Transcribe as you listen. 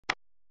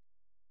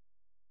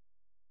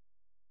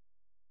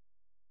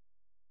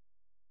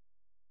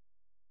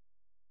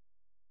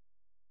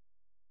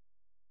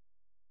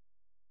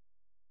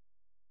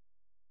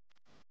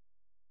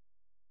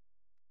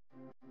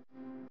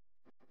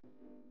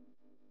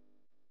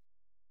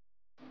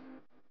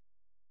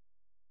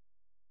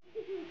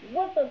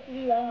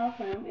Hello,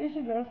 fam. It's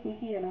your girl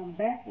Squeaky, and I'm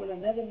back with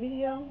another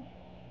video.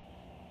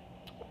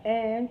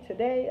 And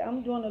today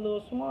I'm doing a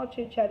little small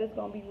chit chat. It's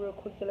gonna be real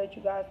quick to let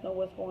you guys know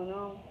what's going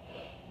on.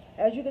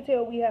 As you can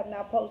tell, we have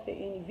not posted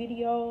any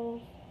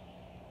videos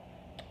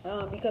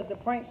because the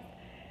pranks.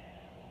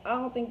 I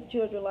don't think the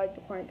children like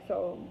the pranks,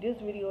 so this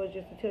video is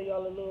just to tell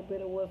y'all a little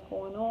bit of what's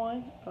going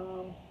on.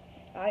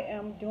 I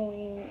am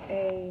doing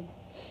a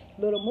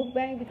little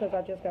mukbang because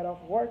I just got off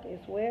work as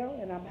well,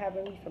 and I'm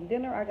having me some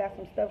dinner. I got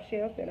some stuffed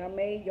shells that I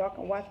made. Y'all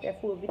can watch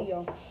that full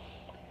video.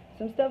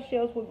 Some stuffed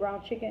shells with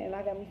ground chicken, and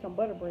I got me some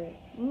butter bread.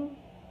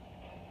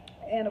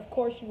 And of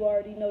course, you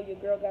already know your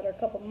girl got her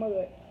cup of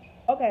mud.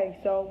 Okay,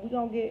 so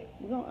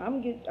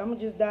I'm gonna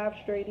just dive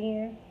straight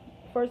in.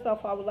 First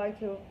off, I would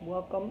like to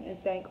welcome and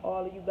thank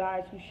all of you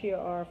guys who share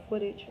our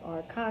footage,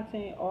 our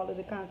content, all of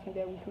the content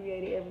that we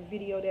created, every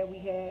video that we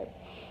had.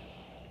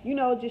 You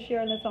know, just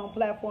sharing this on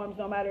platforms,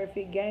 no matter if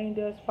it gained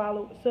us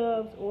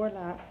subs or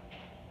not.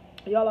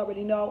 Y'all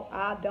already know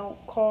I don't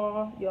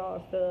call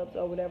y'all subs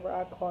or whatever.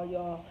 I call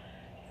y'all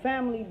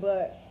family,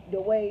 but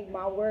the way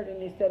my wording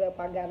is set up,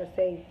 I gotta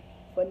say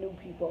for new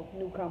people,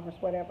 newcomers,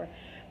 whatever.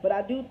 But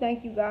I do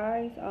thank you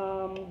guys.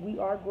 We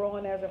are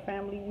growing as a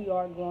family. We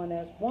are growing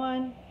as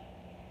one.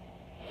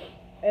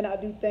 And I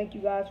do thank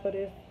you guys for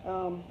this,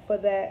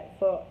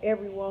 for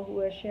everyone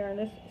who is sharing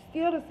this.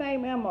 Still the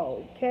same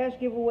MO. Cash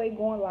giveaway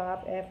going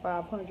live at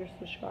 500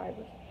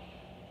 subscribers.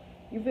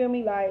 You feel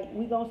me? Like,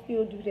 we gonna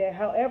still do that.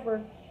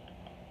 However,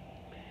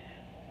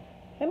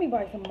 let me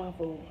buy some of my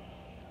food.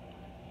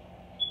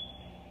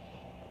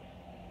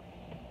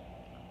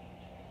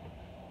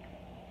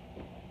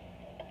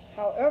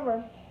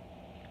 However,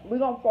 we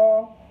gonna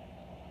fall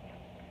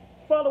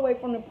away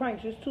from the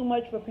pranks. It's too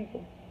much for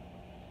people.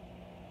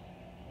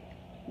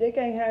 They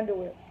can't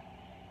handle it.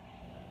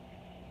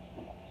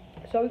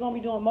 So we're gonna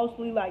be doing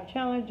mostly like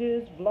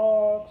challenges,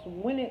 vlogs,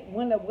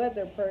 when the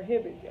weather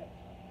permits it.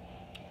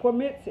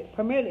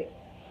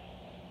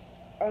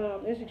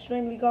 It's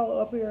extremely cold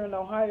up here in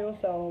Ohio,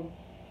 so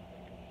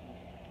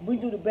we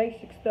do the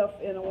basic stuff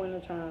in the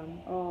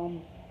wintertime.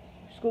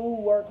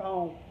 School, work,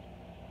 home,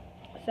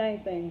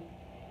 same thing.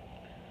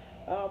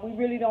 We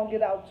really don't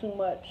get out too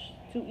much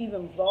to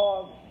even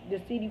vlog the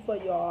city for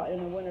y'all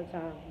in the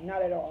wintertime.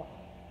 Not at all.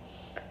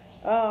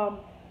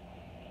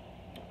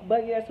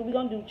 But yeah, so we're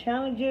gonna do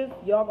challenges.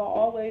 Y'all gonna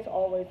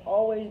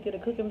always get a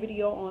cooking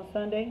video on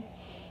Sunday.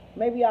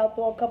 Maybe I'll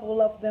throw a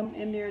couple of them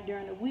in there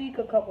during the week,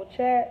 a couple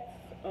chats.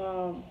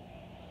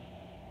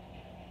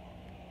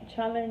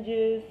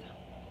 Challenges,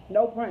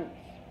 no pranks.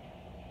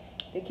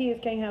 The kids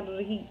can't handle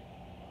the heat.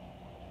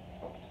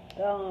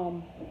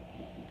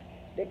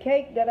 The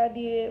cake that I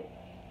did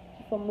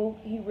for Mook,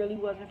 he really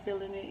wasn't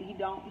feeling it. He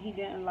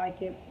didn't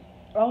like it.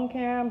 On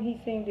cam, he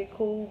seemed it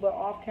cool, but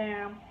off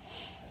cam,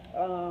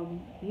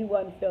 he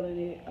wasn't feeling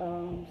it.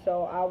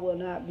 So I will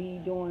not be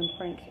doing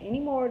pranks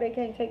anymore. They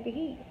can't take the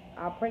heat.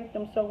 I prank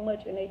them so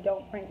much and they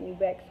don't prank me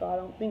back, so I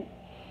don't think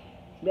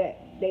that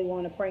they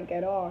want to prank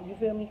at all. You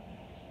feel me?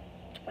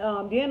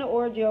 Then the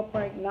ordeal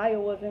prank, Naya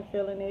wasn't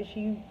feeling it.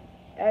 She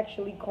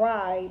actually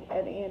cried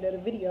at the end of the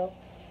video.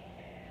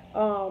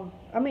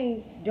 I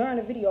mean, during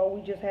the video,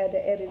 we just had to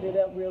edit it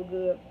up real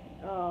good,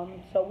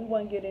 so we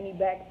wouldn't get any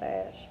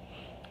backlash.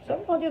 So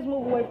we're going to just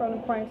move away from the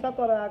pranks. I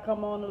thought I'd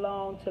come on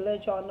along to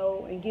let y'all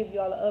know and give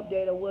y'all an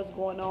update of what's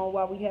going on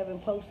while we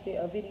haven't posted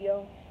a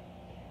video.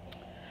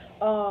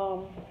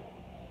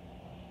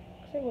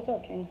 Say what's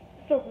up, King.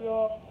 What's up,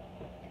 y'all?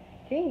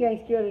 King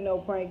ain't scared of no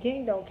prank.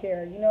 King don't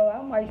care. You know,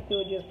 I might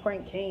still just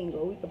prank King,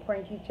 or we could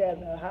prank each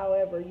other,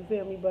 however, you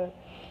feel me? But,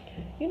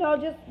 you know, I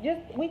just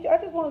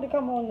wanted to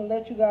come on and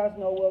let you guys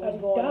know what was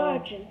going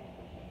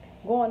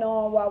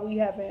on while we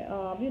haven't,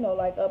 you know,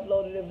 like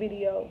uploaded a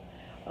video.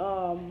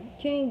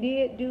 King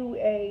did do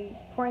a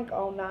prank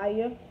on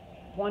Naya,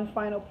 one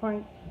final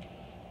prank,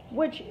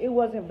 which it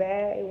wasn't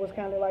bad. It was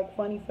kind of like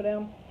funny for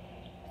them.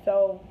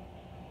 So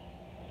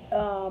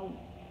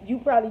you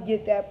probably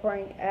get that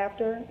prank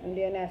after, and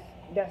then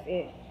that's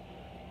it.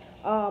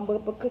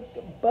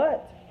 But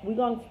we're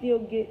gonna still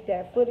get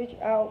that footage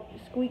out.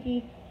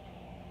 Squeaky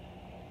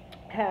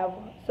have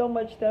so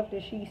much stuff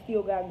that she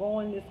still got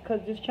going,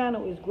 because this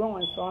channel is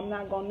growing, so I'm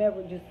not gonna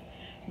never just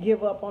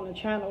give up on the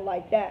channel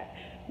like that.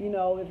 You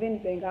know, if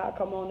anything, I'll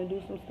come on and do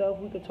some stuff.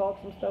 We could talk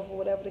some stuff or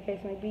whatever the case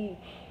may be.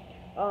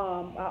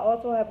 I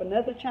also have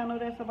another channel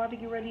that's about to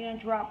get ready and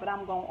drop, but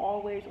I'm going to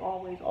always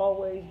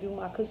do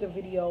my cooking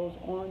videos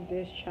on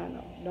this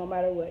channel. No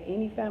matter what,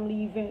 any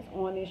family events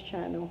on this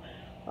channel.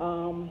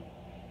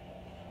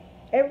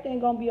 Everything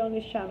going to be on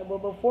this channel. But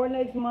before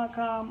next month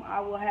come,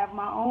 I will have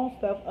my own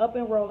stuff up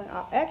and rolling.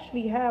 I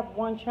actually have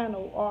one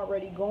channel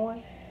already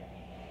going,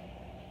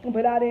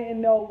 but I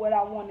didn't know what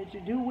I wanted to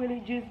do with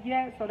it just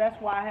yet, so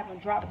that's why I haven't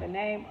dropped the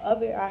name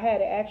of it. I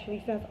had it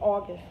actually since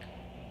August,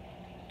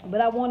 but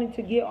I wanted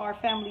to get our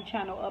family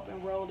channel up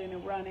and rolling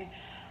and running.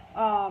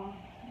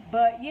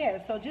 But yeah,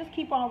 so just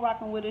keep on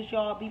rocking with us,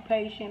 y'all. Be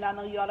patient. I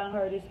know y'all done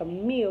heard this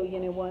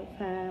 1,000,001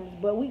 times,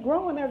 but we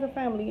growing as a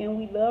family, and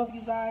we love you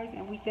guys,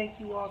 and we thank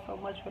you all so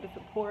much for the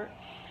support.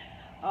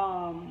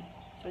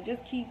 So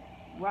just keep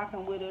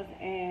rocking with us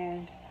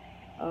and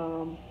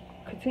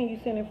continue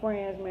sending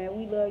friends, man.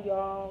 We love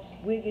y'all.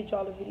 We'll get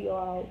y'all a video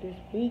out this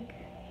week.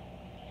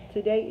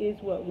 Today is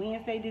what,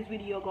 Wednesday. This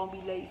video gonna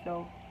be late,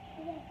 so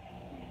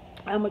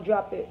I'm gonna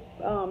drop it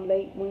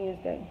late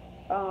Wednesday.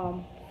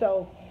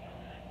 So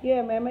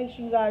yeah, man, make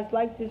sure you guys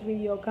like this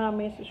video,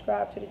 comment,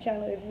 subscribe to the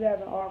channel if you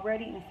haven't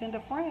already, and send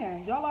a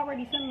friend. Y'all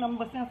already sending them,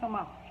 but send some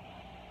out.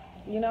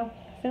 You know,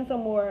 send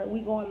some more.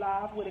 We going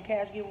live with a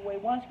cash giveaway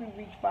once we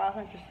reach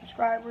 500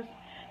 subscribers.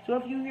 So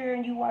if you here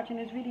and you watching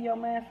this video,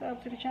 man,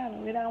 sub to the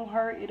channel. It don't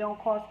hurt. It don't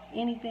cost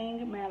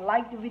anything, man.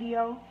 Like the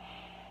video,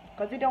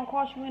 because it don't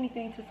cost you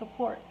anything to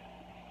support.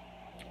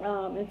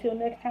 Until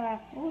next time.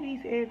 Oh, these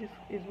edges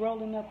is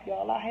rolling up,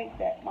 y'all. I hate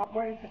that. My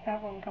braids is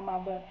not going to come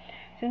out, but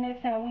till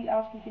next time, we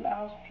out.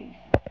 Peace.